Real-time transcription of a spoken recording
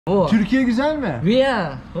Oh. Türkiye güzel mi?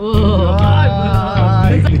 Yeah.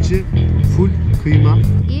 Vay. İçi full kıyma. 3, 4,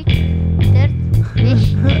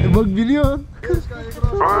 5. Bak biliyorsun.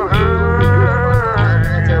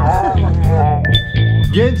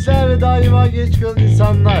 Gençler ve daima geç kalan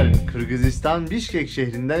insanlar. Kırgızistan Bişkek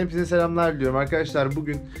şehrinden hepinize selamlar diliyorum. Arkadaşlar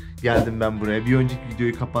bugün geldim ben buraya. Bir önceki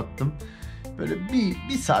videoyu kapattım. Böyle bir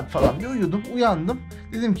saat falan bir uyudum, uyandım.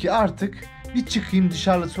 Dedim ki artık bir çıkayım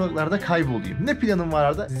dışarıda sokaklarda kaybolayım. Ne planım var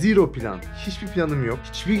Arda? Zero plan. Hiçbir planım yok.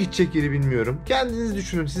 Hiçbir gidecek yeri bilmiyorum. Kendiniz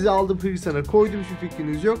düşünün. Sizi aldım Kırgızistan'a koydum, şu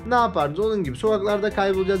fikriniz yok. Ne yapardınız? Onun gibi sokaklarda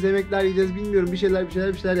kaybolacağız, yemekler yiyeceğiz, bilmiyorum, bir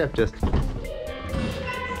şeyler yapacağız.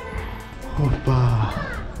 Hoppa.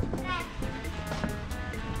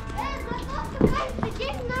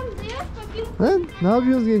 Ha? Ne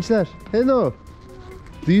yapıyorsunuz gençler? Hello.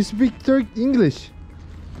 Do you speak English?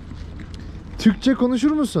 Türkçe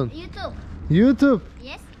konuşur musun? YouTube.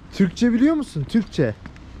 Yes. Türkçe biliyor musun? Türkçe.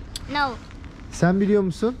 No. Sen biliyor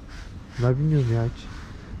musun? Ben bilmiyorum ya hiç.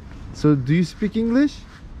 So do you speak English?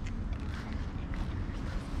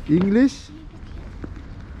 English?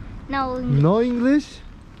 No. No English?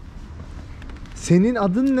 Senin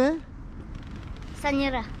adın ne?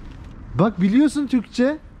 Sanira. Bak biliyorsun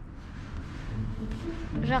Türkçe.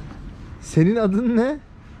 Rock. Senin adın ne?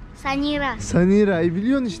 Sanira. Sanira'yı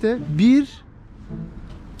biliyorsun işte. 1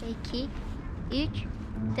 2, 3,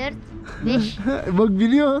 4, 5. Bak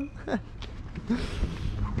biliyorsun.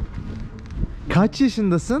 Kaç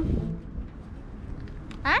yaşındasın?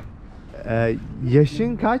 Ha?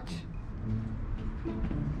 Yaşın kaç?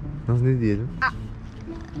 Nasıl ne diyelim? 6.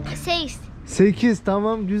 8,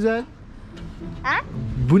 tamam, güzel. Ha?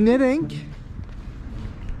 Bu ne renk?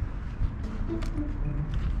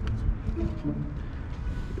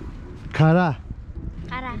 Kara.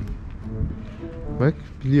 Kara. Bak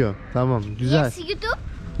biliyor. Tamam, güzel. Yes, YouTube.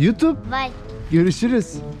 YouTube. Bye.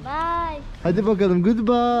 Görüşürüz. Bye. Hadi bakalım,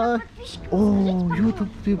 goodbye. YouTube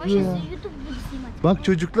yapıyor ya. Bak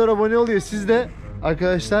çocuklar abone oluyor. Siz de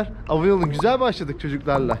arkadaşlar abone olun. Güzel başladık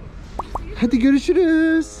çocuklarla. Hadi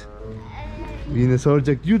görüşürüz. Yine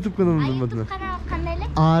soracak YouTube kanalının adını.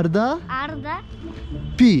 Arda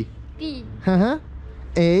P. Hı hı.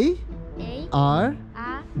 A R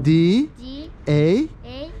D A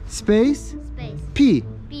space P.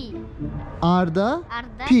 Arda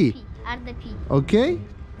P. Okay.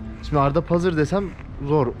 Şimdi Arda Pazır desem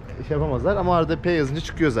zor şey yapamazlar ama Arda P yazınca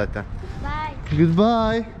çıkıyor zaten. Bye.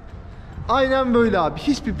 Goodbye. Aynen böyle abi.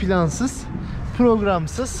 Hiçbir plansız,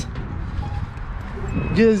 programsız.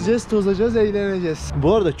 Gezeceğiz, tozacağız, eğleneceğiz.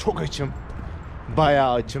 Bu arada çok açım.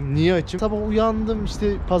 Bayağı açım. Niye açım? Sabah uyandım,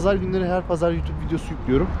 işte pazar günleri her pazar YouTube videosu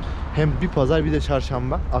yüklüyorum. Hem bir pazar bir de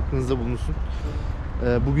çarşamba. Aklınızda bulunsun.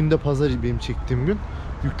 Bugün de pazar benim çektiğim gün.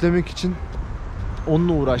 Yüklemek için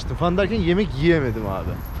onunla uğraştım falan derken yemek yiyemedim abi.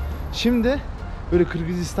 Şimdi böyle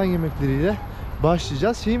Kırgızistan yemekleriyle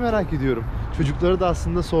başlayacağız. Şeyi merak ediyorum. Çocuklara da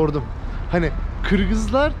aslında sordum. Hani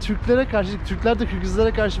Kırgızlar Türklere karşı, Türkler de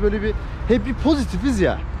Kırgızlara karşı böyle bir hep bir pozitifiz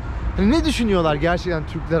ya. Hani ne düşünüyorlar gerçekten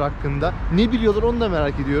Türkler hakkında? Ne biliyorlar onu da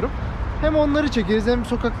merak ediyorum. Hem onları çekeriz hem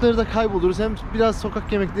sokakları da kayboluruz hem biraz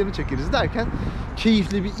sokak yemeklerini çekeriz derken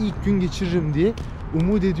keyifli bir ilk gün geçiririm diye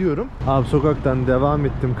umut ediyorum. Abi sokaktan devam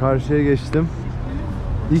ettim, karşıya geçtim.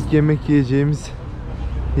 İlk yemek yiyeceğimiz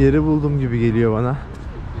yeri buldum gibi geliyor bana.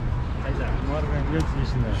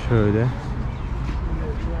 Şöyle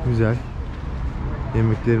güzel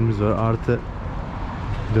yemeklerimiz var, artı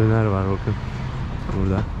döner var, bakın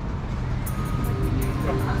burada.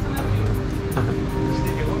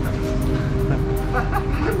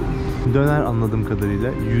 Döner anladığım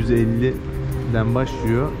kadarıyla 150'den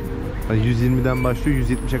başlıyor, 120'den başlıyor,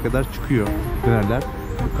 170'e kadar çıkıyor dönerler.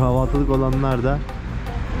 Bu kahvaltılık olanlar da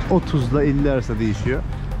 30 ile 50 arasında değişiyor.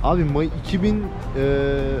 Abi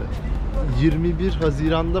 2021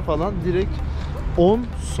 Haziran'da falan direkt 10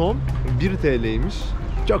 son 1 TL'ymiş.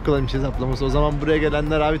 Çok kolaymış hesaplaması. O zaman buraya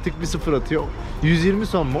gelenler abi tık bir sıfır atıyor. 120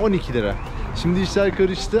 son mu? 12 lira. Şimdi işler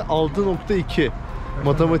karıştı. 6.2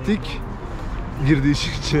 matematik girdi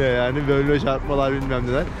işin içine, yani böyle çarpmalar bilmem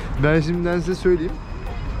neler. Ben şimdiden size söyleyeyim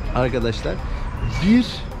arkadaşlar, 1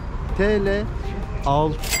 TL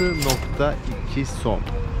 6.2 son.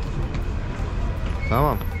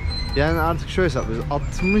 Tamam. Yani artık şöyle hesaplıyoruz.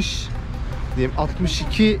 60 diyeyim,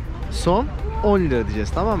 62 son 10 lira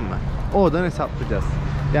diyeceğiz, tamam mı? Oradan hesaplayacağız.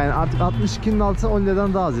 Yani artık 62'nin altına 10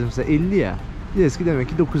 liradan daha az. Mesela 50 ya. Diyeceğiz ki demek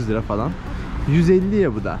ki 9 lira falan. 150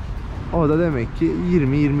 ya bu da. O da demek ki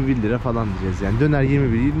 20-21 lira falan diyeceğiz. Yani döner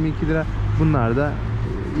 21-22 lira. Bunlar da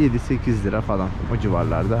 7-8 lira falan. O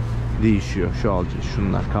civarlarda değişiyor.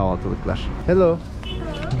 Şunlar kahvaltılıklar. Hello.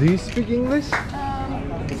 Do you speak English?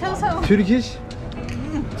 Turkish?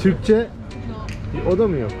 Türkçe o da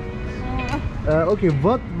mı yok? Okay,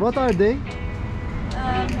 what are they?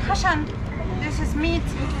 Haşan. This is meat.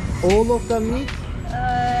 All of them meat?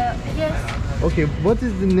 Yes. Okay, what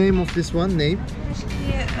is the name of this one? Name?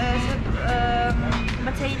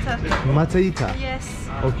 Potato. Mataita. Yes.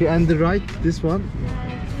 Okay, and the right, this one?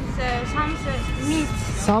 Some meat.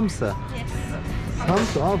 Samsa. Yes.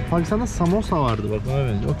 Samsa. Aa, Pakistan'da samosa vardı bak.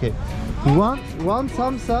 Evet. Okay. One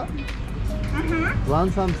samsa.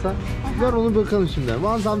 One samsa. Ver onu bakalım şimdi.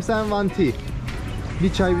 One samsa and one tea.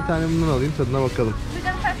 Bir çay bir tane bundan alayım, tadına bakalım.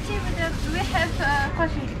 We don't have tea, we have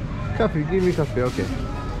coffee. Coffee, give me coffee, okay.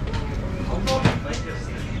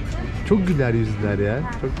 Çok güler yüzlüler ya,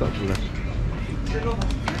 çok tatlılar.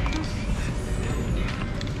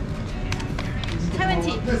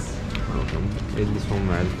 70. Bakalım, 50 son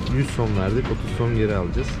verdik, 100 son verdik, 30 son geri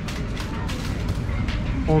alacağız.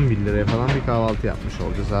 11 liraya falan bir kahvaltı yapmış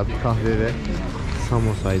olacağız abi, kahve ve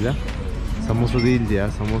samosayla. Samosa değildi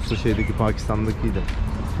ya, samosa şeydeki Pakistan'dakiydi.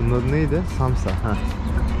 Bunun adı neydi? Samsa. Heh.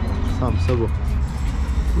 Samsa bu.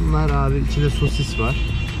 Bunlar abi içinde sosis var.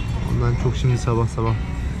 Ondan çok şimdi sabah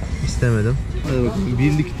istemedim. Hadi bakalım.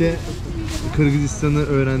 Birlikte Kırgızistan'ı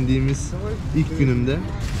öğrendiğimiz ilk günümde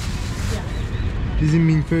bizim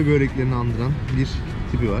milföy böreklerini andıran bir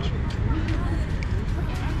tipi var.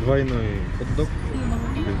 Двойной хот-дог.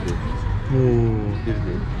 Oo.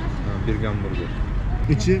 Bir hamburger.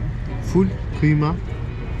 İçi full kıyma.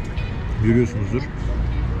 Görüyorsunuzdur.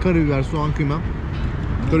 Karabiber, soğan, kıyma.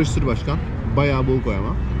 Karıştır başkan. Bayağı bol koy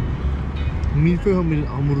ama. Milföy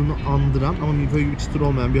hamurunu andıran ama milföy gibi çıtır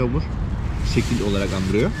olmayan bir hamur şekil olarak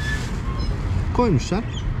andırıyor. Koymuşlar.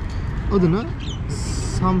 Adına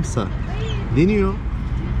samsa deniyor.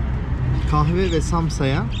 Kahve ve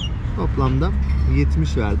samsaya toplamda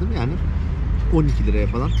 70 verdim. Yani 12 liraya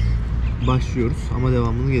falan başlıyoruz ama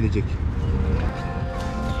devamını gelecek.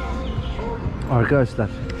 Arkadaşlar,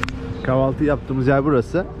 kahvaltı yaptığımız yer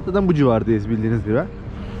burası. Zaten bu civardayız bildiğiniz gibi.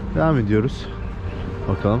 Devam ediyoruz.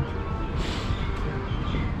 Bakalım.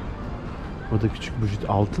 Burada küçük buji.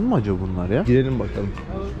 Altın mı acaba bunlar ya? Girelim bakalım.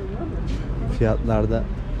 Fiyatlarda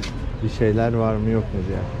bir şeyler var mı yok mu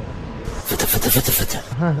diye. Fıtı fıtı fıtı fıtı.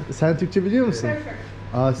 Ha, sen Türkçe biliyor musun?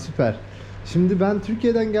 Aa, süper. Şimdi ben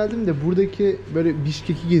Türkiye'den geldim de buradaki böyle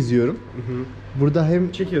Bişkek'i geziyorum. Burada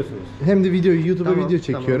hem Çekiyorsunuz. hem de YouTube'a Tamam, video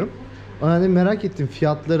çekiyorum. Hani merak ettim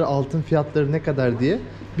fiyatları, altın fiyatları ne kadar diye.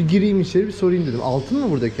 Bir gireyim içeri bir sorayım dedim. Altın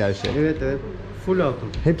mı buradaki her şey? Evet. Full altın.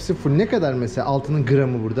 Hepsi full. Ne kadar mesela altının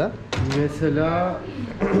gramı burada? Mesela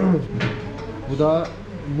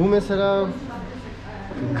bu mesela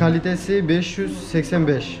kalitesi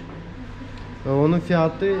 585. Onun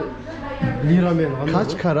fiyatı lira men.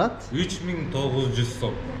 Kaç karat? 3900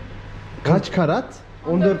 сом. Kaç karat?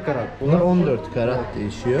 14 karat. Bunlar 14 karat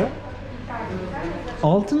değişiyor.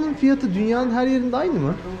 Altının fiyatı dünyanın her yerinde aynı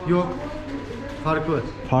mı? Yok. Farklı.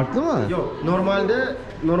 Farklı mı? Yok.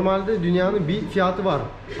 Normalde dünyanın bir fiyatı var.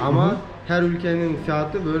 Ama her ülkenin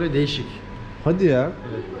fiyatı böyle değişik. Hadi ya.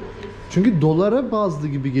 Evet. Çünkü dolara bazlı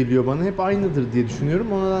gibi geliyor bana. Hep aynıdır diye düşünüyorum.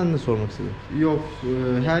 O nedenle sormak istedim. Yok.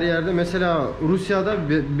 Her yerde mesela Rusya'da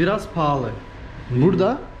biraz pahalı.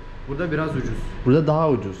 Burada? Burada biraz ucuz. Burada daha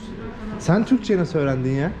ucuz. Sen Türkçe nasıl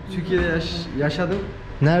öğrendin ya? Türkiye'de yaşadım.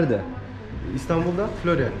 Nerede? İstanbul'da,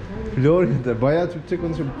 Florya. Florya'da. Bayağı Türkçe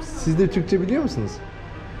konuşuyorum. Siz de Türkçe biliyor musunuz?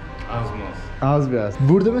 Az maz. Az biraz.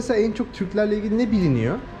 Burada mesela en çok Türklerle ilgili ne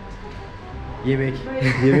biliniyor? Yemek.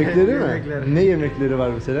 Yemekleri mi? Yemekler. Ne yemekleri var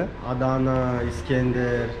mesela? Adana,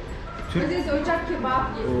 İskender. Ocak kebap.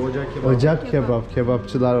 Ocak kebap. Ocak kebap,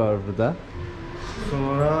 kebapçılar var burada.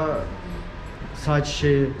 Sonra saç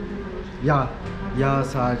yağ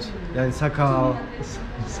saç. Yani sakal.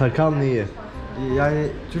 Sakal neyi? Yani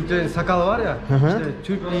Türklerin sakal var ya. Hı hı. İşte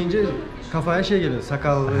Türk deyince kafaya geliyor.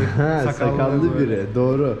 Sakallı. Ha, sakallı böyle. biri.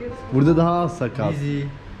 Doğru. Burada daha az sakal. Dizi.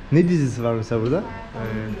 Ne dizisi var mesela burada?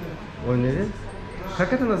 O neydi?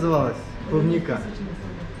 Как это называлось? Клубника.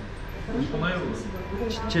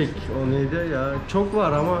 Çiçek. O neydi ya? Çok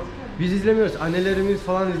var ama biz izlemiyoruz. Annelerimiz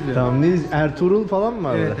falan izliyor. Tamam, ne Ertuğrul falan mı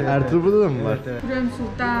var? Evet, burada? evet, Ertuğrul'da da mı var? Evet. Хюррем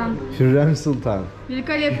Султан. Hürrem Sultan.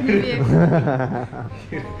 Великолепный век.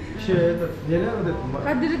 Neler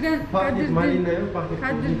öğrettim? Kadir'in Malina,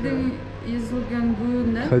 Kadir'in yüzülgen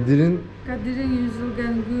gün. Kadir'in Kadir'in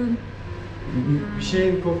yüzülgen gün. Bir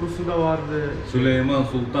şeyin kokusu da vardı. Süleyman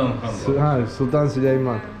Sultan Han. Sultan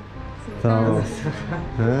Süleyman. Tamam.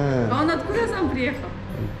 He. А он откуда сам приехал?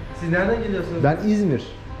 Siz nereden geliyorsunuz? Ben İzmir.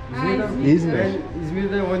 İzmir. Ben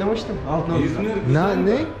İzmir'de oynamıştım. Altın İzmir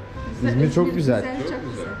Ne? İzmir çok güzel.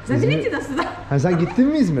 Заберите нас сюда. Ha, sen gittin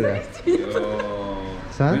mi İzmir'e? Yo.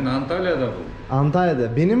 Sen? Ben Antalya'da bu.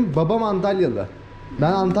 Antalya'da. Benim babam Antalyalı.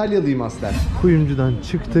 Ben Antalyalıyım aslen. Kuyumcudan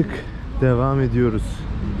çıktık. Devam ediyoruz.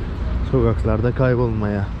 Sokaklarda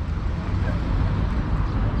kaybolmaya.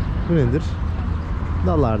 Bu nedir?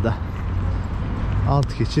 Dalarda.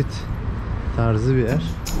 Alt geçit tarzı bir yer.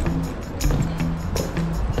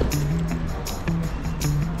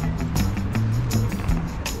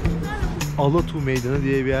 Alatu Meydanı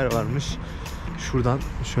diye bir yer varmış. Şuradan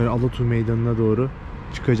şöyle Alatu Meydanı'na doğru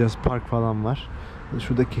çıkacağız. Park falan var.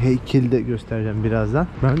 Şuradaki heykeli de göstereceğim birazdan.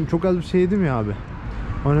 Ben çok az bir şey yedim ya abi.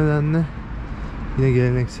 O nedenle yine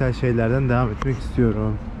geleneksel şeylerden devam etmek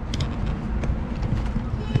istiyorum.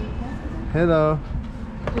 Hello.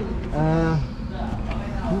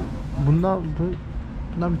 Bundan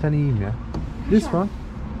bir tane yiyeyim ya. This one.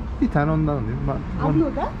 Bir tane ondan alayım.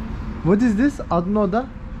 Adnoda? What is this? Adnoda?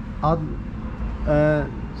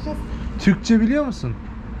 Türkçe biliyor musun?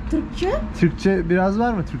 Türkçe? Türkçe biraz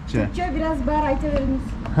var mı Türkçe? Türkçe biraz var aytaveriniz.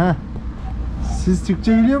 Heh. Siz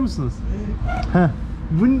Türkçe biliyor musunuz? Heh.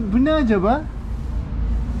 Bu ne acaba?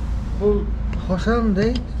 Bu hoşan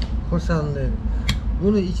değil, hoşan değil.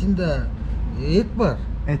 Bunun içinde et var.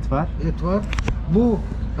 Et var. Et var. Bu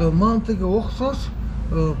mantığa okşaş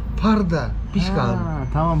parda pişkan. Ha,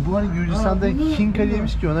 tamam bu hani Gürcistan'da kinka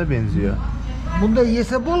yemiş ki ona benziyor. Bunda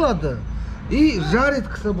yese boladı. İyi zaret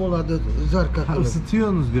kısa boladı zar Ha, kakılıp.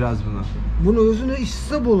 ısıtıyorsunuz biraz bunu. Bunu özünü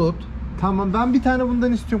içse bolat. Tamam ben bir tane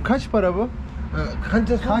bundan istiyorum. Kaç para bu?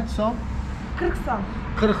 Kança son? Kaç son? 40 son.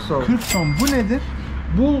 40 son. 40 son. Bu nedir?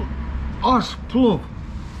 Bu aş, plov.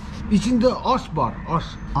 İçinde aş var, aş.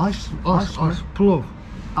 Aş mı? plov.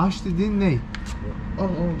 Aş dediğin ne? Al,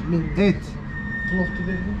 ben Et. plov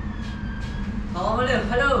dedim. Selamlar,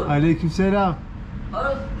 hello. Aleykümselam.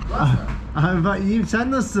 Hello. Abi ben iyiyim.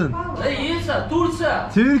 Sen nasılsın? İyiyse, Türkçe.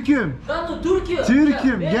 Türk'üm. Ben Türkiye.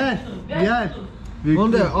 Türk'üm. Gel. Gel.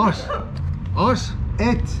 Bunda Bekliyorum. aş.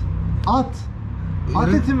 Et. At.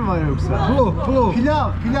 At eti mi var yoksa? Plov. Pilav.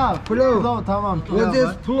 Tamam pilav What is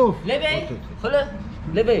var. plov? Lebey. Hello.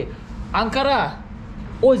 Lebey. Ankara.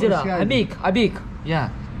 Ozera. Hoş geldin. Abik. Ya.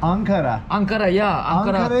 Ankara. Ankara ya.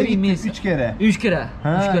 Ankara'ya three gittik means. 3 kere. 3 kere.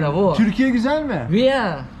 Ha, 3 kere bu. Türkiye güzel mi?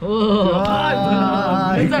 Ya.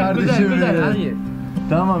 Vay, Güzel, kardeşim güzel. benim. Hayır.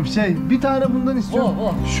 Tamam bir tane bundan istiyorum.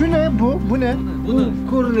 Şu ne bu? Bu ne? Bunu.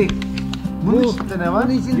 Kurlik. Bunun içinde ne var?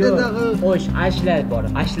 Bunun içinde Yok. de Hoş, açlar var.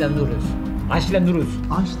 Açlandırırız. Açlandırırız.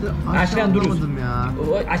 Anlamadım ya.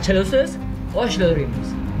 Açılıyorsunuz. Açlandırırız.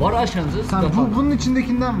 Var açlandırırız. Tamam bunun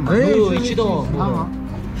içindekinden mi? Bu içi de o. Tamam.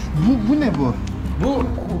 Bu ne bu? Bu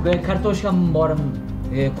kartoşkam var.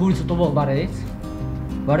 Kursu topu var.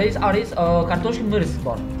 Arayız kartoşka mırız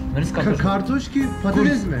var. Mırız kartoşka. Kartoşki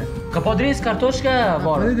patates mi? Patates kartoşka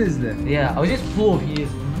var. Patatesli. Ya, o yüzden plov yiyiz.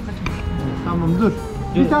 Tamam dur.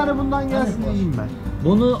 Bir tane bundan gelsin yiyeyim ben.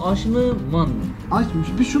 Bunu aş mı man mı? Açmış.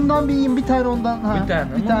 Bir şundan bir yiyeyim, bir tane ondan. Ha. Bir tane.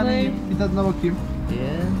 Bir tane Bundan yiyeyim, bir tadına bakayım. Ya.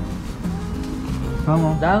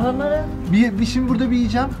 Tamam. Daha var mı? Bir şimdi burada bir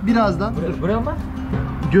yiyeceğim. Birazdan. Buraya mı?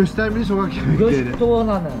 Göstermeli sokak yemekleri. Göz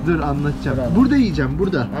toğlanı. Dur anlatacağım. Bravo. Burada yiyeceğim,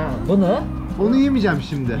 burada. Ha, bunu? Onu yemeyeceğim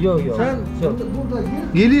şimdi. Yo. Sen Yok. burada gir.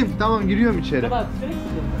 Geleyim, tamam giriyorum içeri. Bak,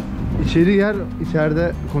 İçeri gel,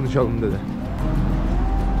 içeride konuşalım dedi.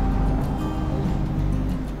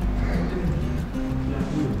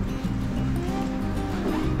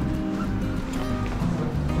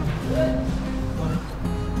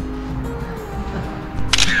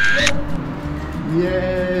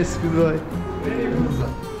 Yes, good boy.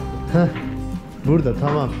 Heh, burada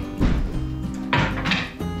tamam.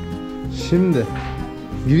 Şimdi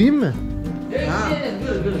gireyim mi?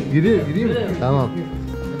 Gireyim mi? Tamam.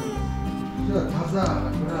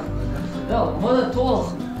 Ya, bana tavuk.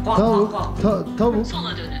 Tavuk. Tamam.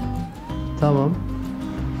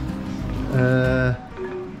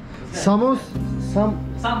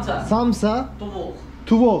 Samsa. Tavuk.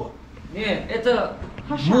 Tuvok. Не, это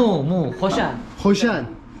му, хошан. Hoşen.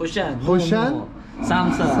 Хошан.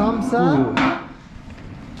 Самса.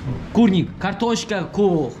 Курник, картошка,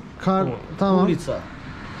 Tamam. курица.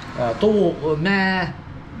 Tavuk,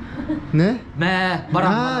 Ne?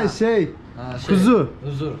 baran. Ha şey. Kuzu.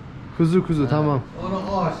 Kuzu tamam.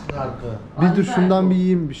 Onu aş narkı. Bir dur şundan bir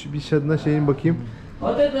yiyeyim. Bir tadına şeyin bakayım.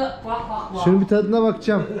 Şunun bir tadına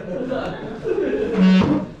bakacağım.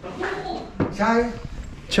 Çay.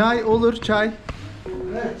 Çay olur çay.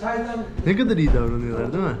 Evet, çaydan. Ne kadar iyi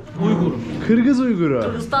davranıyorlar değil mi? Uygur. Kırgız Uyguru.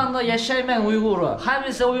 Kırgızistan'da yaşayan Uygur'u.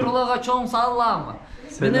 Hemisi Uygurlara çok selam.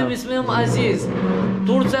 Benim ismim Aziz.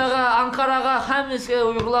 Türkiye'ye, Ankara'ya, hemisi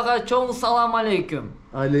Uygurlara çok selam aleyküm.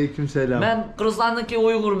 Aleykümselam. Ben Kırgızistan'daki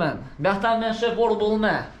Uygur'men. Behten ben şef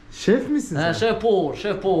olma. Şef misin sen?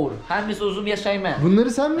 Şefur. Hemisi uzun yaşayman.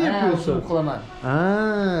 Bunları sen mi yapıyorsun? Uzun kılaman.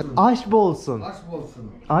 Aşk olsun. Aşk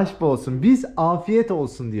olsun. Aşk olsun. Biz afiyet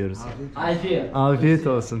olsun diyoruz. Afiyet. Afiyet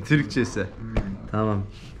olsun Türkçesi. Tamam.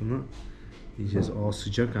 Bunu yiyeceğiz. Aa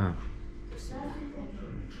sıcak ha.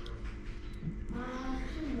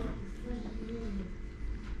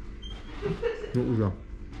 Ne güzel.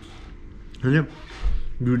 Hani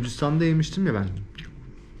Gürcistan'da yemiştim ya ben.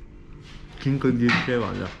 Kinka diye bir şey var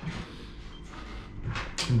ya.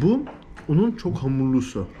 Bu onun çok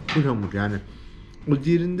hamurlusu. Full hamur yani. O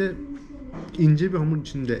diğerinde ince bir hamur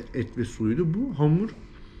içinde et ve suydu. Bu hamur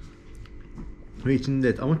ve içinde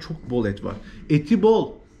et ama çok bol et var. Eti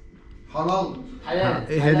bol. Halal.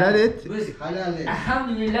 Helal et. Biz Halal et.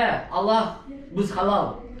 elhamdülillah Allah biz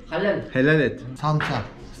halal. Helal et. Samsa.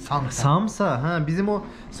 Samsa. Ha bizim o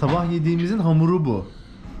sabah yediğimizin hamuru bu.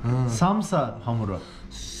 Samsa hamuru.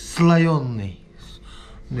 Slayonli.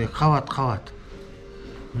 Ne kavat.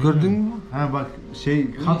 Gördün mü? Ha bak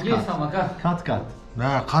şey kat. Kat.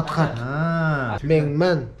 Ha kat. Ha.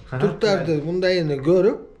 Ben Türklerde bundayını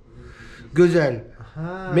görüp güzel.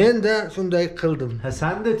 Ben de şunday kıldım. Ha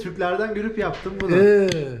sen de Türklerden görüp yaptın bunu.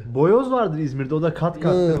 Boyoz vardır İzmir'de, o da kat.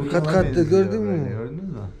 Kat gördün mü? Gördünüz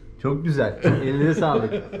mü? Çok güzel. Elinize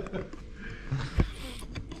sağlık.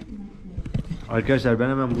 Arkadaşlar ben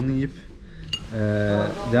hemen bunu yiyip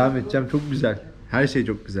devam edeceğim. Çok güzel. Her şey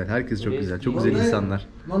çok güzel. Herkes çok güzel. Çok güzel insanlar.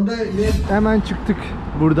 Hemen çıktık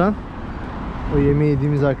buradan. O yemeği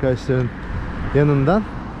yediğimiz arkadaşların yanından.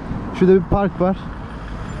 Şurada bir park var.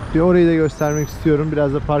 Bir orayı da göstermek istiyorum.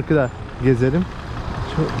 Biraz da parkı da gezelim.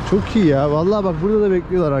 Çok iyi ya. Vallahi bak burada da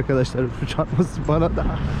bekliyorlar arkadaşlar. Su çarpması bana da.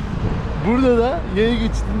 Burada da yaya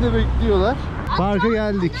geçidinde bekliyorlar. Parka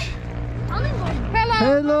geldik.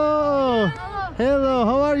 Hello. Hello.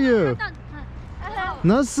 How are you?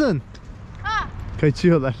 Nasılsın?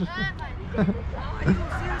 Kaçıyorlar.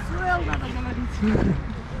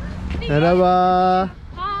 Merhaba.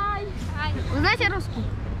 Знаете русский?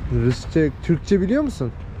 Rusça, Türkçe biliyor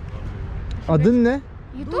musun? Adın ne?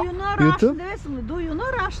 YouTube? Do you know Russian? Do you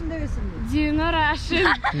know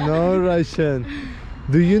Russian? No Russian.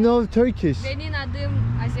 Do you know Turkish? Benim adım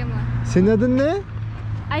Azema. Senin adın ne?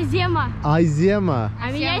 Azema. Ayzema.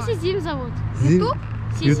 А меня Сизим зовут. YouTube?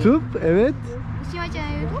 YouTube? Evet. Снимайте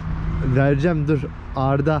на YouTube? Vereceğim, dur.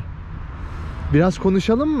 Arda. Biraz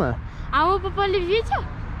konuşalım mı? А вы попали в видео?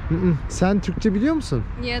 Sen Türkçe biliyor musun?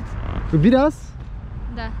 Нет. Biraz.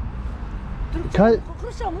 Да.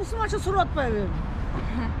 Kırgızca Müslümanca soru atmaya verin.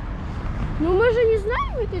 Ну мы же не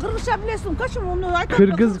знаем это. Kırgızca biliyorsun kaçım onu ayıp.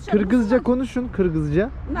 Kırgızca konuşun, Kırgızca.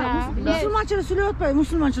 Müslümanca söyle atmaya,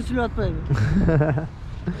 Müslümanca söyle atmaya.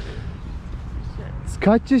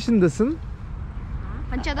 Kaç yaşındasın?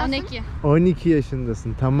 12. 12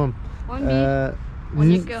 yaşındasın, tamam.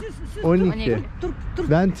 12. 12.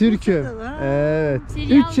 Ben Türk'üm. Evet.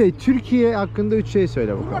 3 şey, Türkiye hakkında 3 şey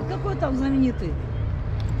söyle bakalım. Город какой там знаменитый?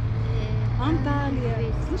 Анталия.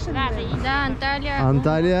 Слышали? Да, Анталия.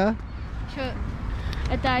 Antalya, Что?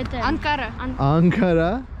 Это. Анкара.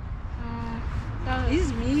 Ankara,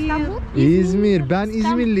 İzmir. İzmir. Ben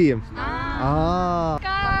İzmirliyim. Aa.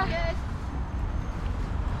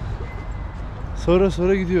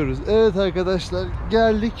 Sonra gidiyoruz. Evet arkadaşlar,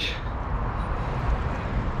 geldik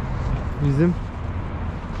bizim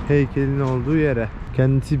heykelin olduğu yere.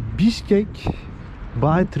 Kendisi Bişkek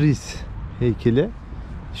Baytris heykeli.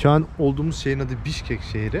 Şu an olduğumuz şehrin adı Bişkek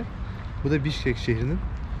şehri. Bu da Bişkek şehrinin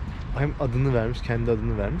hem adını vermiş, kendi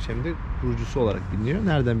adını vermiş, hem de kurucusu olarak biliniyor.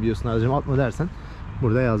 Nereden biliyorsun Arda'cığım, atma dersen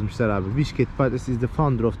burada yazmışlar abi. Bişkek Baytris is the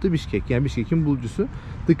founder of the Bişkek. Yani Bişkek'in bulucusu.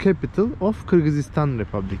 The capital of Kırgızistan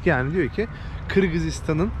Republic. Yani diyor ki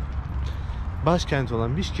Kırgızistan'ın başkenti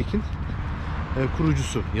olan Bişkek'in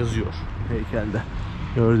kurucusu yazıyor heykelde.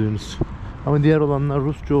 Gördüğünüz. Ama diğer olanlar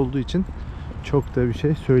Rusça olduğu için çok da bir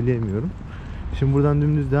şey söyleyemiyorum. Şimdi buradan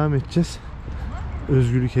dümdüz devam edeceğiz.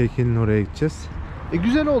 Özgürlük heykelinin oraya gideceğiz.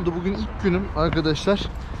 Güzel oldu bugün ilk günüm arkadaşlar.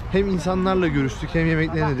 Hem insanlarla görüştük hem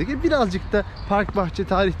yemeklerini yedik. Birazcık da park, bahçe,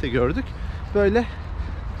 tarih de gördük. Böyle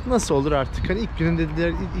nasıl olur artık. Hani ilk günün dediler,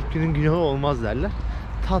 ilk günün günahı olmaz derler.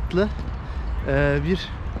 Tatlı bir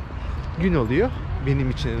gün oluyor. Benim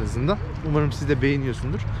için en azından. Umarım siz de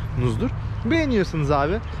beğeniyorsunuzdur. Beğeniyorsunuz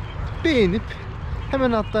abi. Beğenip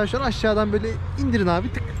hemen hatta şu an aşağıdan böyle indirin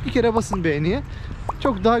abi. Tık bir kere basın beğeniye.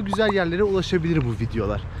 Çok daha güzel yerlere ulaşabilir bu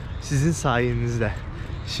videolar. Sizin sayenizde.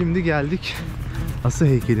 Şimdi geldik asıl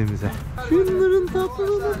heykelimize. Şunların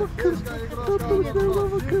tatlılığına bakın.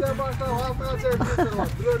 Tatlılıklarına bakın.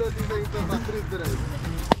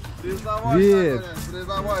 Bir.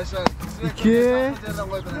 2.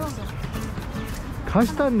 Kaç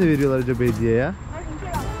tane veriyorlar acaba hediye ya?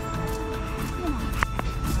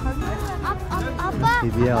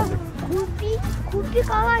 Hediye aldık. Kupi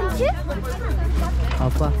kalancı.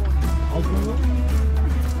 Apa.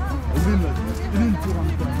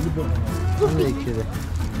 Bu heykeli.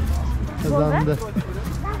 Kazandı.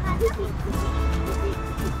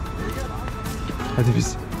 Hadi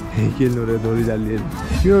biz heykelin oraya doğru ilerleyelim.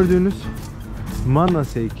 Gördüğünüz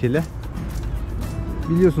Manas heykeli.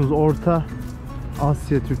 Biliyorsunuz Orta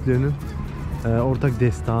Asya Türklerinin ortak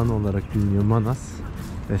destanı olarak biliniyor Manas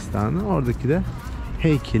destanı. Oradaki de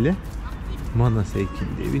heykeli Manas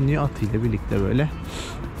heykeli diye biliniyor. Atıyla birlikte böyle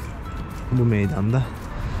bu meydanda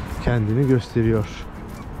kendini gösteriyor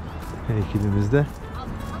heykelimizde.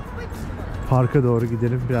 Parka doğru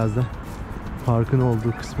gidelim. Biraz da parkın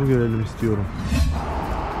olduğu kısmı görelim istiyorum.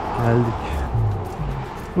 Geldik.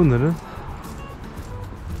 Bunların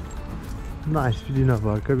nice bir Luna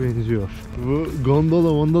Park'a benziyor. Bu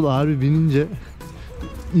gondola harbi binince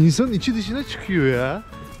insan içi dışına çıkıyor ya.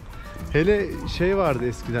 Hele şey vardı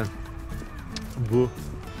eskiden. Bu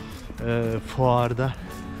fuarda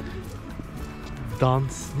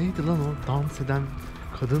dans neydi lan o? Dans eden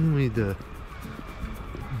kadın mıydı?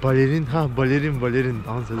 Balerin, balerin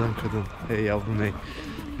dans eden kadın. Hey yavrum hey.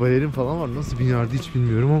 Balerin falan var. Nasıl binerdi hiç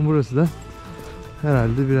bilmiyorum ama burası da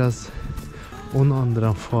herhalde biraz onu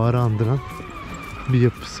andıran, fuarı andıran bir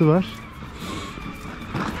yapısı var.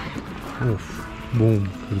 Of, bom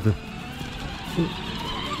kırdı.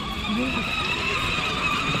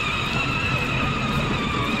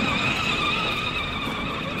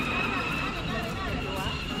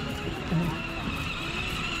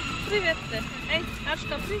 Привет. Эй,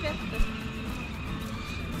 Ашка, привет.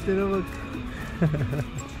 Sana bak.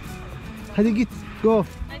 Hadi git, go.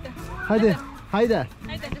 Haydi. Haydi.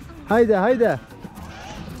 Haydi. Haydi.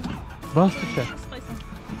 Bas tuşa.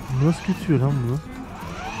 Nasıl götürüyor lan bunu?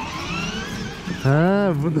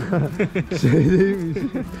 Ha, bu da şeydeymiş.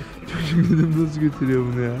 Çocuk dedim nasıl götürüyor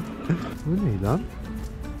bunu ya? Bu ne lan?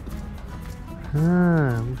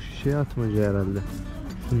 Ha, bu şişeye atmaca herhalde.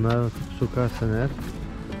 Şunları atıp sokarsan eğer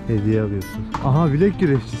hediye alıyorsun. Aha, bilek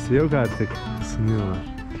güreşçisi yok artık. Isınıyorlar.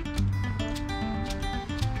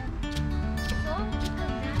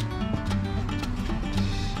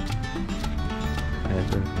 Evet.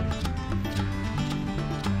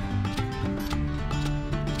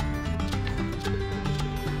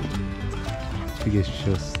 Bir geçmiş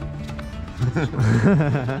olsun.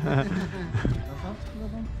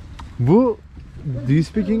 Bu, do you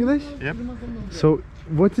speak English? Yep. So,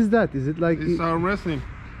 what is that? Is it like... It's arm wrestling.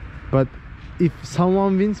 But if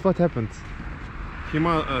someone wins, what happens? He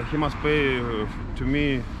must pay to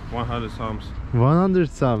me 100 sums.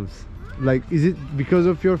 100 sums. Like, is it because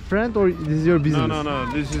of your friend or this is your business? No.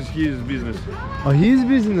 This is his business. Oh, his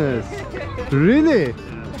business. Really?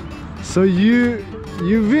 So you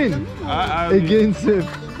win against him.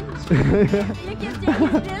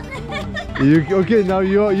 Okay, now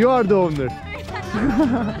you are the owner.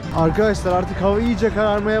 Arkadaşlar artık hava iyice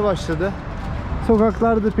kararmaya başladı.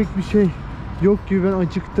 Sokaklarda pek bir şey yok gibi, ben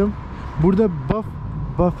acıktım. Burada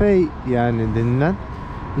buffet yani denilen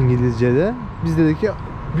İngilizce'de, bizdeki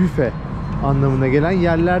büfe anlamına gelen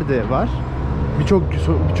yerler de var.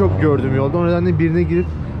 Birçok gördüm yolda. O nedenle birine girip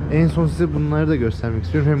en son size bunları da göstermek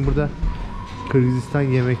istiyorum. Hem burada Kırgızistan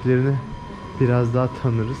yemeklerini biraz daha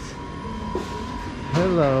tanırız.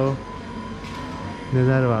 Hello.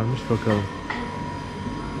 Neler varmış bakalım.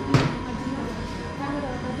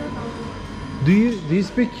 Do you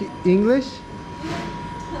speak English?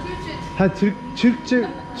 Ha,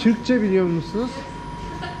 Türkçe biliyor musunuz?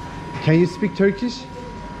 Can you speak Turkish?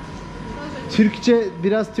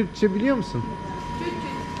 Biraz Türkçe biliyor musun?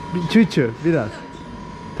 Türkçe biraz.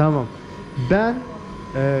 Tamam. Ben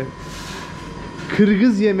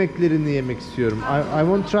Kırgız yemeklerini yemek istiyorum. I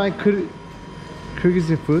want to try Kyrgyz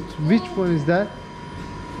food. Which one is that?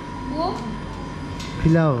 Bu.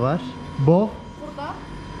 Pilav var. Bo.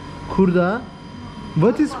 Kurda.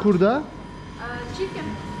 What is kurda? Chicken.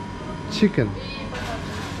 Chicken.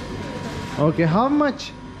 Okay, how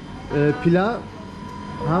much pilav?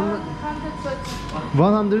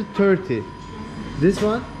 130. This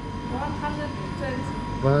one?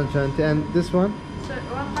 120 and this one?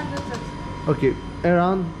 130. Okay,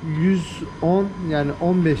 around 110 yani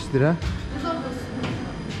 15 lira.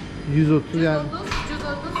 130 yani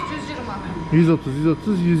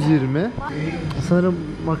 120. Sanırım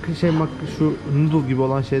şu noodle gibi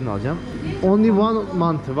olan şeyini alacağım. Only one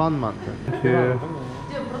month.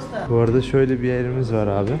 Bu arada şöyle bir yerimiz var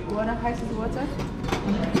abi. Burada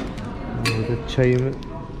çayımın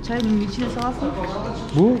içine salsın.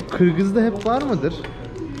 Bu Kırgız'da hep var mıdır?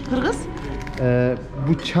 Kırgız?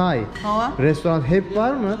 Bu çay. Restoran hep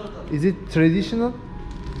var mı? Is it traditional?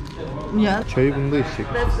 Ja. Çayı bunda içecek.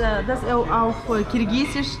 Das auf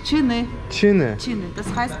Kirgisisch Çini. Çini. Çini. Das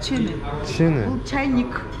heißt Çini. Çini. Und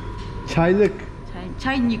Çaynik. Çaylık.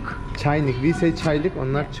 Çaynik. Çaynik. We say çaylık,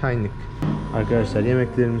 onlar çaynik. Arkadaşlar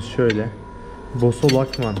yemeklerimiz şöyle.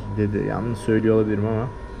 Bosolakman dedi. Yanlış söylüyor olabilirim ama.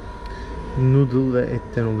 Noodle ve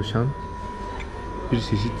etten oluşan bir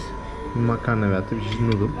çeşit makarna veya bir çeşit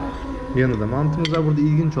noodle. Yanında mantımız var. Burada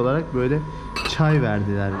ilginç olarak böyle çay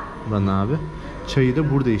verdiler bana abi. Çayı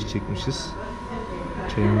da burada içecekmişiz.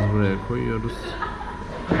 Çayımızı buraya koyuyoruz.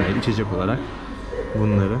 Böyle içecek olarak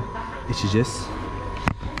bunları içeceğiz.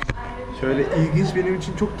 Şöyle ilginç, benim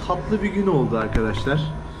için çok tatlı bir gün oldu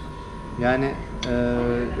arkadaşlar. Yani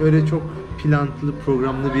öyle çok planlı,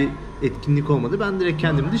 programlı bir etkinlik olmadı. Ben direkt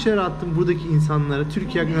kendimi dışarı attım. Buradaki insanlara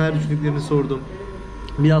Türkiye hakkında neler düşündüklerini sordum.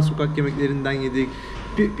 Biraz sokak yemeklerinden yedik.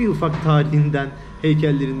 Bir ufak tarihinden,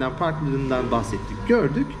 heykellerinden, parklarından bahsettik,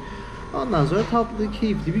 gördük. Ondan sonra tatlı,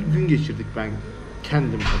 keyifli bir gün geçirdik ben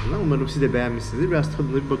kendim adına. Umarım siz de beğenmişsinizdir. Biraz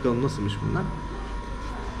tadına bir bakalım nasılmış bunlar.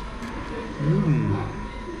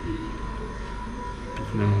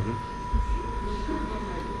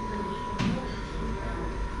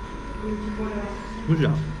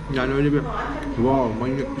 Güzel. Yani öyle bir wow,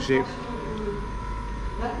 manyak bir şey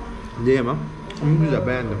diyemem. Ama güzel,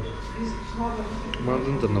 beğendim.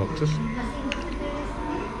 Mantının tadına bakacağız.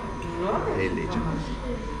 Elleyeceğim.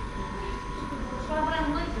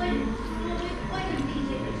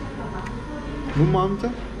 Bu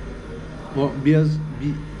mantı o biraz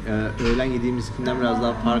bir öğlen yediğimizkinden biraz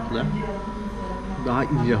daha farklı. Daha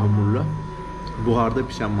ince hamurlu. Buharda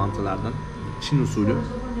pişen mantılardan. Çin usulü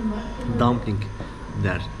dumpling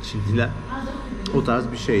der Çinliler. O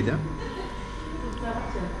tarz bir şeydi.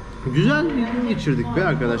 Güzel bir gün geçirdik be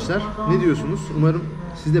arkadaşlar. Ne diyorsunuz? Umarım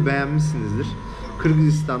siz de beğenmişsinizdir.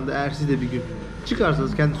 Kırgızistan'da eğer siz de bir gün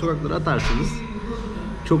çıkarsanız, kendi sokaklara atarsanız,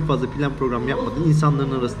 çok fazla plan program yapmadan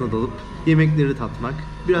insanların arasına dalıp yemekleri tatmak,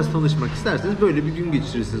 biraz tanışmak isterseniz böyle bir gün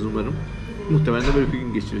geçirirsiniz umarım. Muhtemelen de böyle bir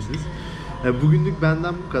gün geçirirsiniz. Bugünlük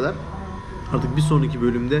benden bu kadar. Artık bir sonraki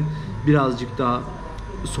bölümde birazcık daha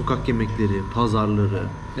sokak yemekleri, pazarları,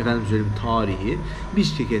 efendim söyleyeyim tarihi,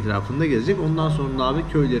 Bişkek etrafında gezecek. Ondan sonra da abi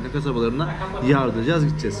köylerine, kasabalarına yardıracağız,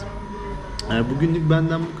 gideceğiz. Bugünlük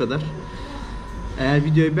benden bu kadar. Eğer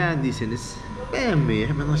videoyu beğendiyseniz beğenmeyi,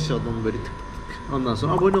 hemen aşağıdan böyle tık tık, ondan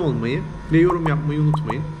sonra abone olmayı ve yorum yapmayı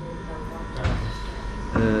unutmayın.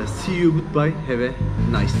 See you, goodbye, have a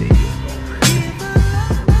nice day.